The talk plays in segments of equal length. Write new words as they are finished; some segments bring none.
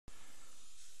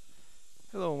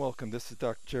Hello and welcome. This is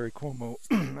Dr. Jerry Cuomo.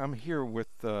 I'm here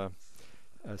with a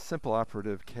simple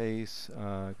operative case.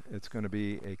 It's going to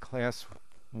be a class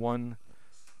 1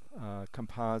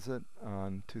 composite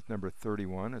on tooth number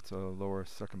 31. It's a lower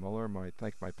second molar. I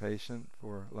thank my patient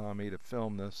for allowing me to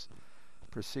film this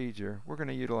procedure. We're going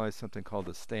to utilize something called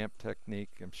the stamp technique.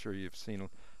 I'm sure you've seen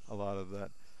a lot of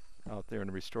that out there in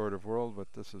the restorative world, but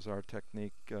this is our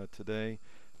technique today.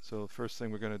 So the first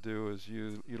thing we're going to do is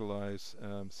utilize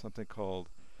something called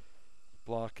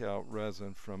blockout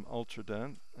resin from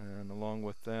Ultradent, and along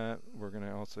with that we're going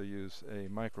to also use a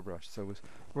microbrush. So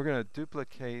we're going to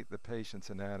duplicate the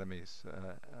patient's anatomies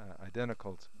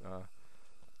identical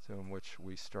to in which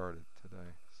we started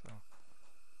today. So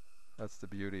that's the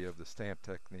beauty of the stamp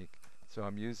technique. So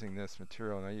I'm using this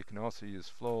material. Now you can also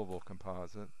use flowable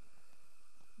composite,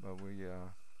 but we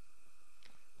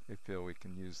feel we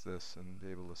can use this and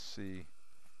be able to see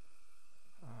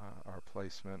our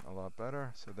placement a lot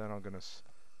better. So then I'm going to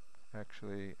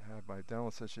actually have my dental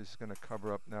assistant. She's going to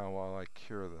cover up now while I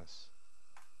cure this.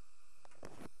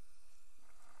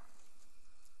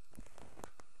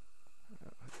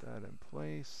 Put that in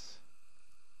place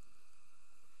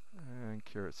and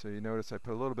cure it. So you notice I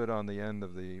put a little bit on the end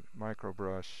of the micro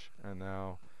brush, and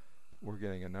now we're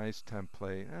getting a nice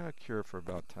template. Cure for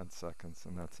about 10 seconds,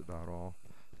 and that's about all.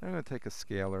 I'm going to take a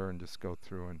scaler and just go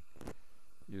through and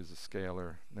use a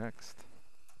scaler next.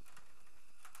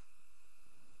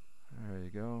 There you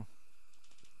go.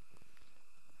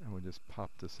 And we'll just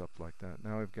pop this up like that.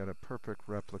 Now we've got a perfect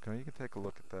replica. You can take a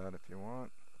look at that if you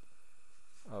want,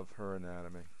 of her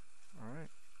anatomy. Alright.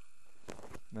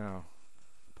 Now,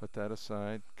 put that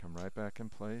aside, come right back in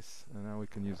place, and now we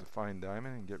can use a fine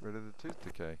diamond and get rid of the tooth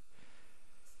decay.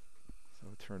 So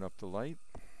turn up the light.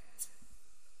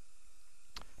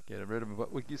 Get rid of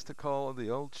what we used to call the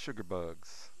old sugar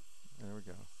bugs. There we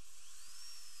go.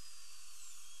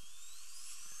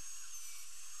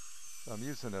 So I'm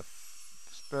using a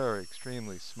very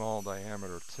extremely small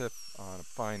diameter tip on a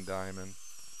fine diamond.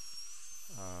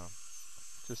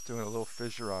 Just doing a little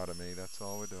fissurotomy, that's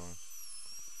all we're doing.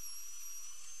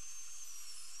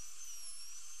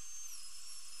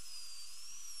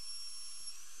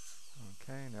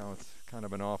 Okay, now it's kind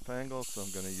of an off angle, so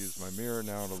I'm going to use my mirror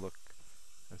now to look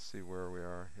and see where we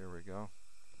are. Here we go.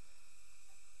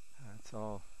 That's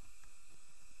all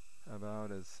about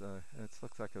as it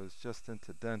looks like it was just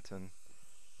into dentin.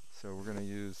 So we're going to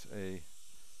use a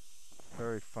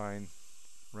very fine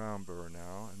round burr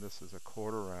now, and this is a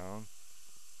 1/4 round,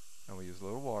 and we use a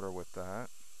little water with that.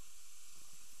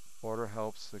 Water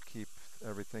helps to keep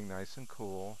everything nice and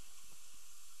cool.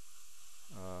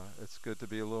 It's good to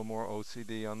be a little more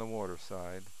OCD on the water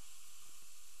side,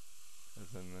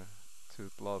 as in the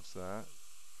tooth loves that.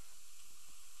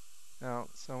 Now,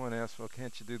 someone asked, well,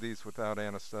 can't you do these without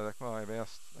anesthetic? Well, I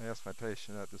asked my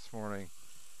patient that this morning,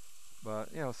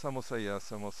 but you know, some will say yes,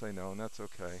 some will say no, and that's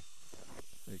okay.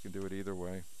 You can do it either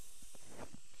way,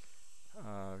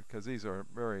 because these are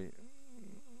very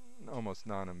almost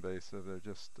non-invasive. They're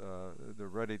just they're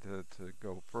ready to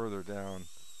go further down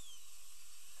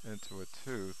into a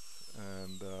tooth,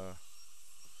 and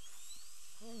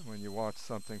when you watch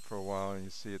something for a while and you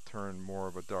see it turn more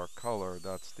of a dark color,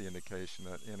 that's the indication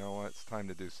that, you know what, it's time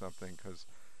to do something, because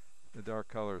the dark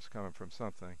color is coming from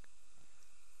something.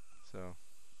 So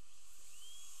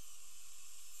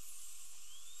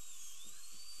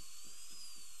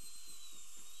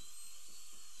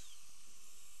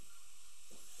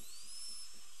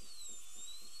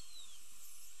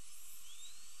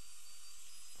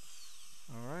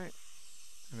alright,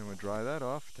 and then we'll dry that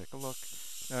off. Take a look.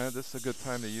 This is a good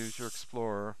time to use your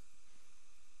Explorer.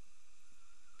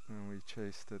 And we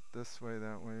chased it this way,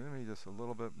 that way. Maybe just a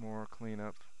little bit more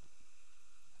cleanup.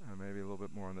 Maybe a little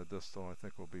bit more on the distal. I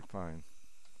think we'll be fine.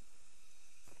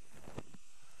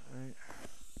 Right.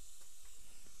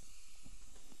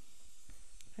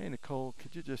 Hey Nicole,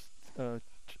 could you just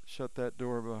shut that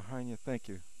door behind you? Thank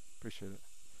you. Appreciate it.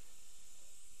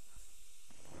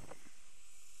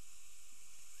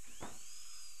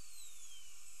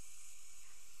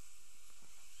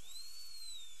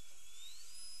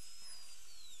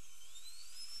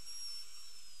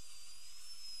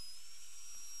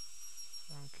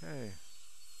 Okay.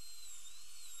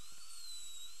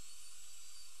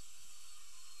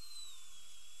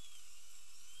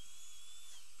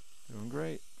 Doing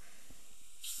great.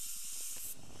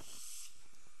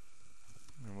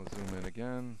 And we'll zoom in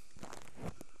again.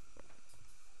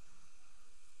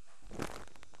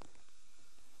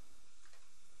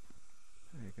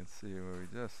 And you can see where we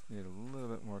just need a little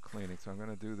bit more cleaning. So I'm going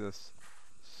to do this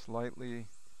slightly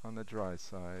on the dry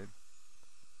side.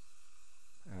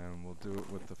 And we'll do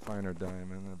it with the finer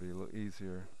diamond. It'll be a little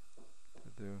easier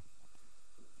to do.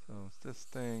 So it's just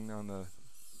staying on the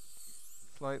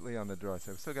slightly on the dry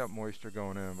side. We've still got moisture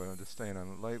going in, but I'm just staying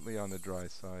on lightly on the dry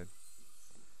side.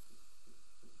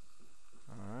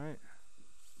 All right.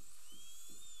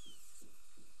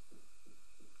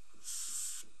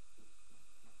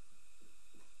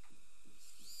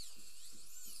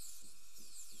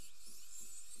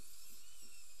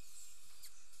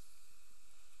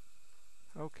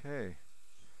 Okay.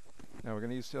 Now we're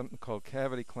going to use something called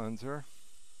cavity cleanser.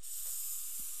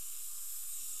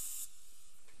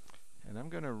 And I'm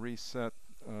going to reset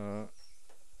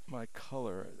my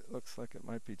color. It looks like it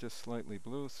might be just slightly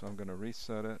blue, so I'm going to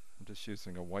reset it. I'm just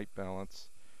using a white balance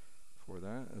for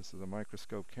that. This is a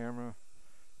microscope camera.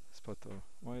 Let's put the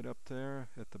white up there,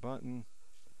 hit the button,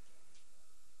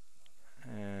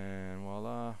 and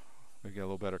voila, we get a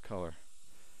little better color.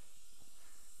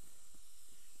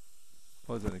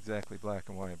 Wasn't exactly black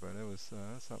and white, but it was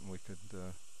something we could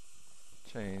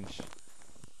change.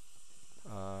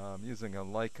 I'm using a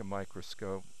Leica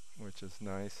microscope, which is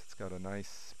nice. It's got a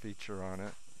nice feature on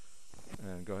it.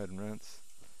 And go ahead and rinse.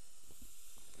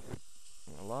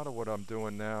 A lot of what I'm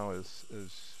doing now is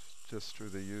just through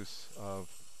the use of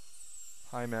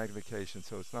high magnification.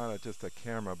 So it's not just a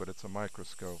camera, but it's a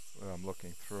microscope that I'm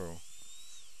looking through.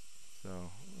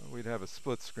 So we'd have a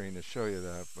split screen to show you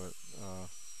that, but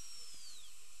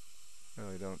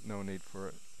really no need for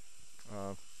it.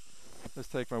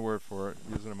 Just take my word for it,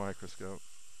 using a microscope.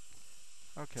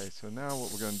 Okay, so now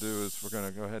what we're going to do is we're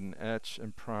going to go ahead and etch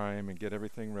and prime and get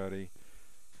everything ready.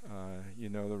 You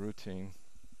know the routine.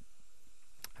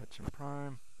 Etch and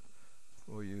prime.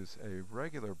 We'll use a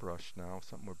regular brush now,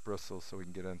 something with bristles, so we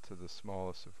can get into the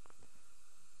smallest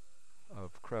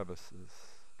of crevices.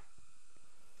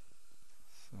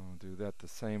 So do that the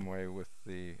same way with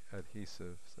the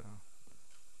adhesive. So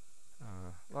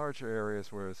larger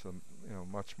areas where there's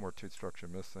much more tooth structure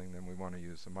missing, then we want to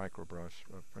use a micro brush.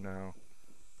 But for now,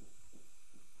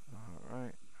 all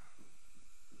right.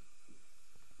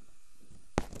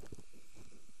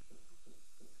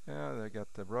 Yeah, they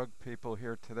got the rug people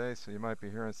here today, so you might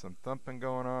be hearing some thumping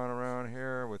going on around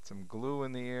here with some glue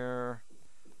in the air.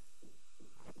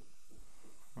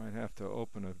 Might have to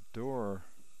open a door.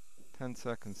 10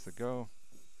 seconds to go.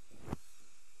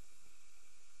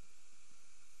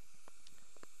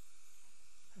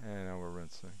 And now we're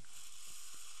rinsing.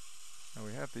 Now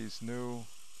we have these new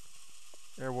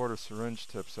air water syringe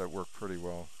tips that work pretty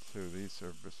well too. These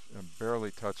are just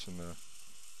barely touching the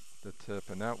tip,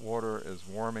 and that water is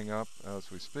warming up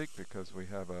as we speak because we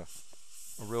have a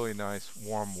really nice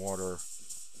warm water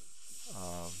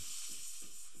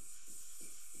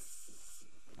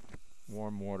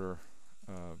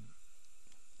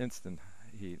instant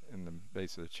heat in the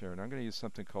base of the chair. And I'm going to use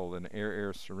something called an Air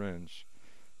Air Syringe.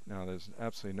 Now there's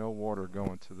absolutely no water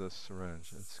going to this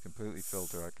syringe. It's completely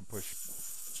filtered. I can push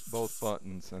both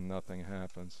buttons and nothing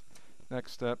happens.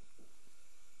 Next step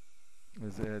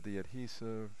is add the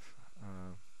adhesive.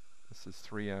 This is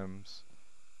 3M's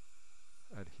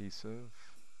adhesive.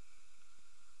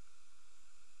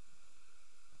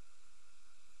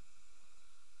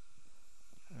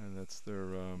 And that's their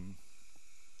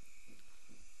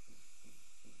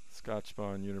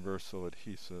Scotch-Bond Universal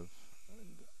Adhesive.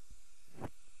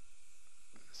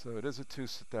 So it is a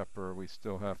two-stepper. We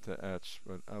still have to etch,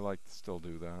 but I like to still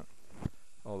do that.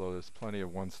 Although there's plenty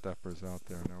of one-steppers out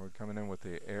there. Now we're coming in with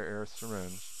the Air Air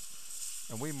Syringe.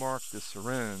 And we mark the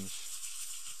syringe.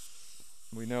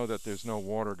 We know that there's no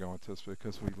water going to this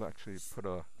because we've actually put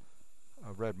a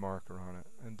red marker on it.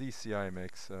 And DCI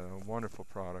makes wonderful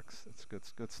products. It's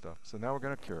good stuff. So now we're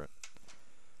going to cure it.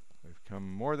 We've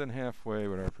come more than halfway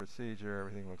with our procedure.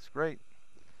 Everything looks great.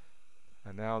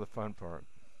 And now the fun part.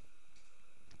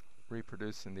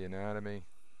 Reproducing the anatomy.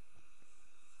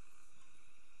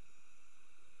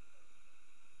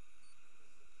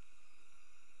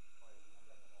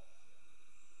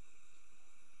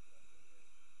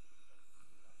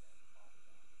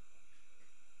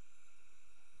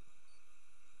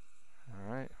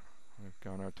 Alright, we've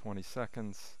gone our 20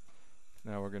 seconds.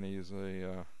 Now we're going to use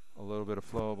a little bit of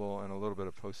flowable and a little bit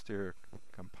of posterior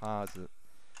composite.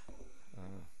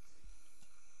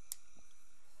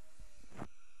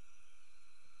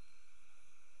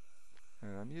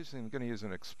 And I'm going to use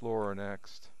an Explorer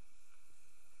next.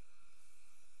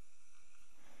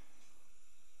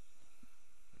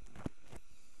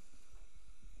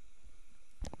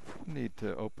 Need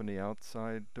to open the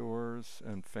outside doors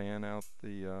and fan out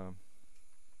the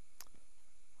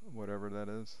whatever that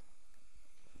is.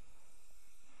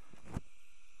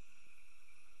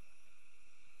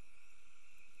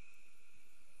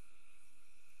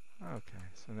 Okay,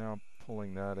 so now I'm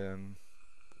pulling that in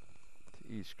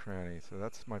to each cranny. So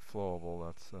that's my flowable.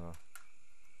 That's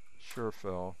sure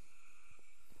fill.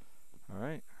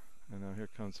 Alright, and now here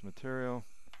comes material.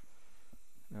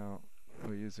 Now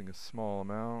we're using a small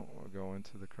amount. We'll go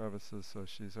into the crevices, so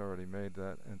she's already made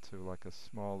that into like a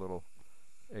small little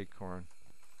acorn.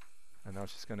 And now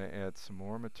she's going to add some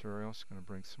more material. She's going to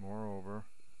bring some more over.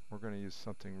 We're going to use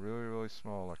something really, really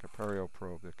small, like a perio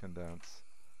probe to condense.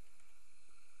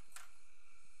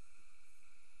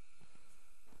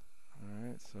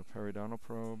 Alright, so periodontal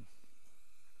probe,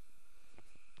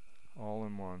 all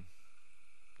in one.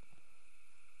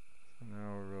 So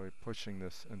now we're really pushing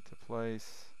this into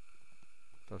place,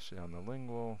 especially on the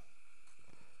lingual.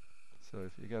 So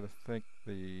if you got to think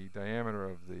the diameter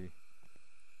of the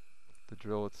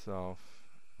drill itself,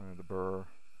 the burr,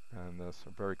 and this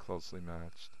are very closely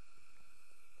matched.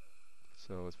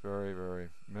 So it's very, very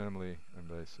minimally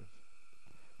invasive.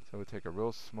 So we take a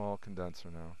real small condenser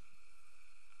now.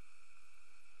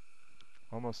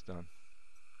 Almost done.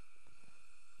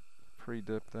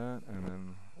 Pre-dip that and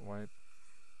then wipe.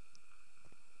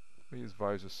 We use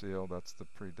visor seal, that's the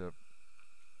pre-dip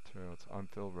material. It's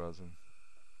unfilled resin.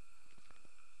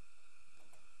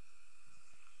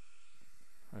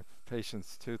 My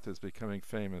patient's tooth is becoming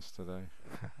famous today.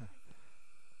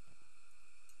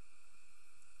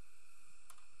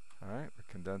 Alright, we're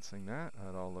condensing that.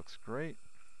 That all looks great.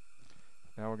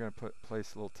 Now we're going to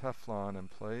place a little Teflon in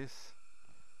place.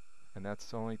 And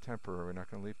that's only temporary. We're not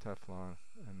going to leave Teflon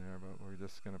in there, but we're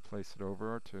just going to place it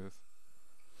over our tooth.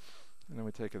 And then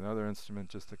we take another instrument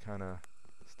just to kind of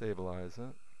stabilize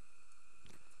it.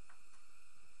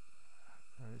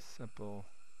 Very simple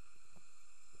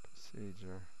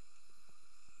procedure.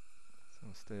 So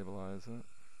stabilize it.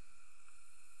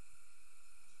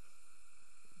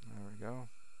 There we go.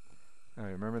 Now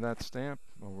remember that stamp?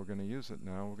 Well, we're going to use it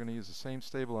now. We're going to use the same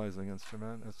stabilizing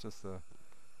instrument. It's just a...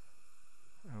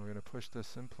 And we're going to push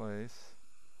this in place.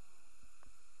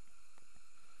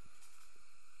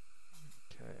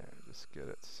 Okay, just get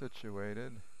it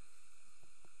situated.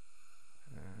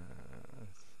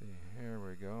 Let's see, here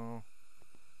we go.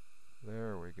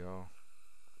 There we go.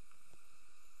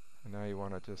 And now you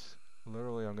want to just,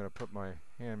 literally I'm going to put my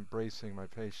hand bracing my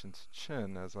patient's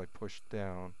chin as I push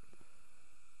down.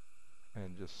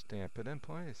 And just stamp it in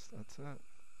place. That's it.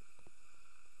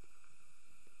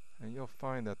 And you'll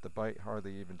find that the bite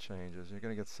hardly even changes. You're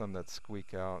going to get some that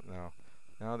squeak out now.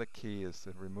 Now the key is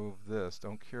to remove this.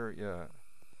 Don't cure it yet.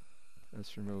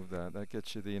 Just remove that. That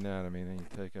gets you the anatomy. Then you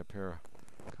take a pair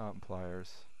of cotton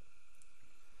pliers.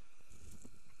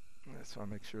 So I'll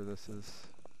make sure this is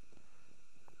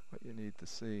what you need to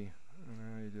see. And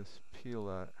now you just peel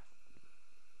that.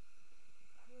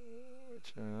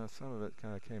 Which some of it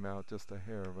kind of came out just a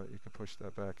hair, but you can push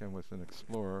that back in with an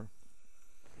Explorer.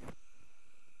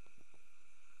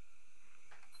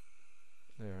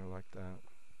 There, like that.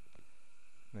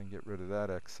 And then get rid of that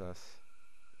excess.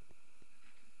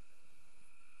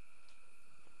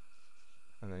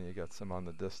 And then you got some on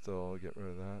the distal, get rid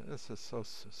of that. It's just so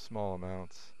small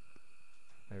amounts.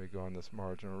 Maybe go on this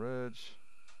marginal ridge.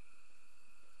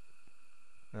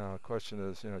 Now the question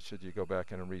is, should you go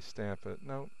back in and re-stamp it?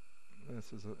 No,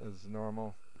 this is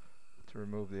normal to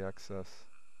remove the excess.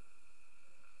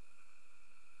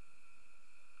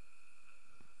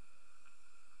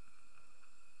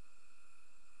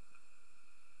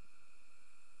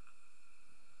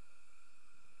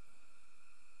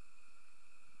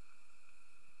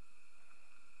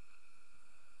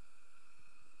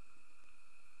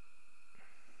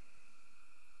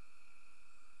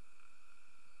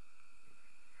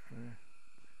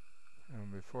 And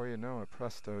before you know it,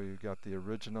 presto, you got the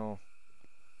original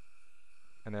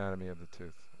anatomy of the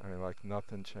tooth. I mean, like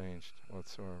nothing changed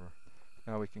whatsoever.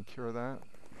 Now we can cure that.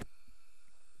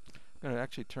 I'm going to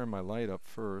actually turn my light up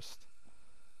first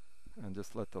and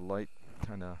just let the light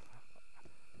kind of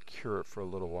cure it for a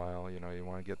little while. You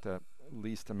want to get that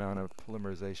least amount of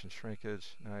polymerization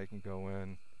shrinkage. Now you can go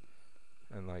in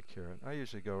and light cure it. I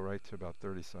usually go right to about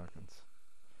 30 seconds.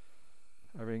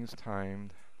 Everything's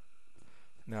timed.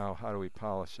 Now, how do we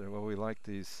polish it? Well, we like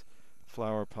these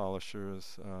flower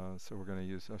polishers, so we're going to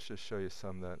use, I'll just show you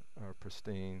some that are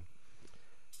pristine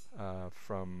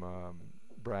from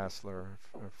Brassler,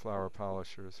 flower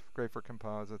polishers. Great for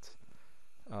composites.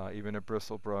 Even a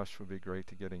bristle brush would be great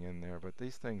to getting in there. But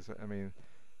these things, I mean,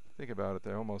 think about it,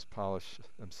 they almost polish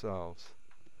themselves.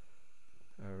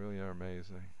 They really are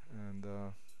amazing. And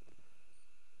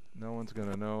no one's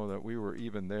going to know that we were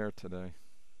even there today.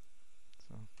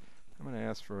 So I'm going to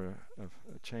ask for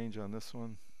a change on this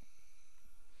one.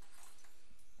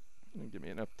 And give me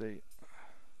an update.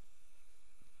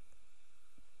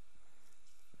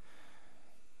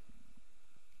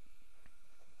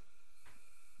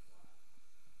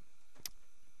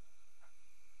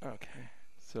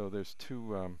 So there's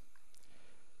two,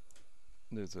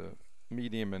 there's a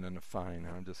medium and then a fine.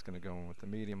 I'm just going to go in with the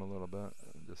medium a little bit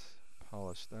and just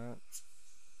polish that.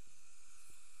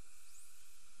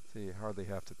 See, you hardly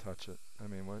have to touch it. I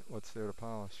mean, what's there to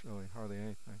polish? Really, hardly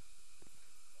anything.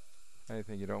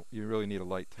 Anything you really need a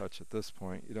light touch at this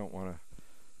point. You don't want to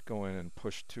go in and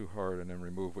push too hard and then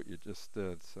remove what you just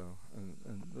did. So,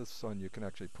 and this one you can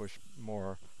actually push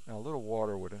more. Now a little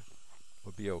water would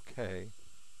be okay.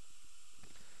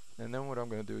 And then what I'm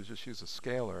going to do is just use a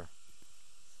scaler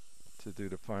to do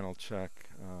the final check,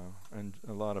 and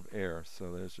a lot of air.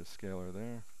 So there's your scaler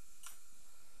there.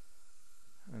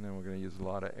 And then we're going to use a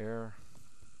lot of air.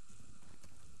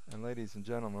 And ladies and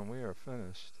gentlemen, we are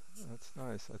finished. That's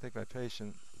nice. I think my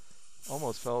patient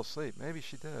almost fell asleep. Maybe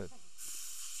she did.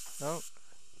 No,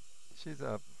 she's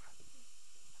up.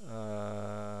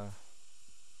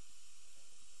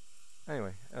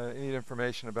 Anyway, you need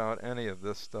information about any of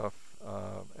this stuff,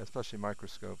 especially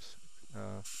microscopes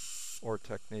or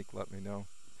technique, let me know.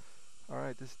 All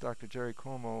right, this is Dr. Jerry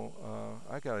Cuomo.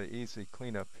 I got an easy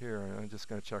cleanup here, and I'm just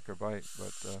going to check her bite,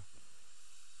 but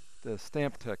the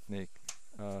stamp technique,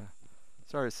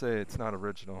 sorry to say it's not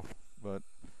original, but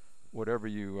whatever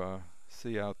you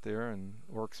see out there and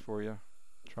works for you,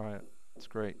 try it. It's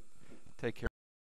great. Take care.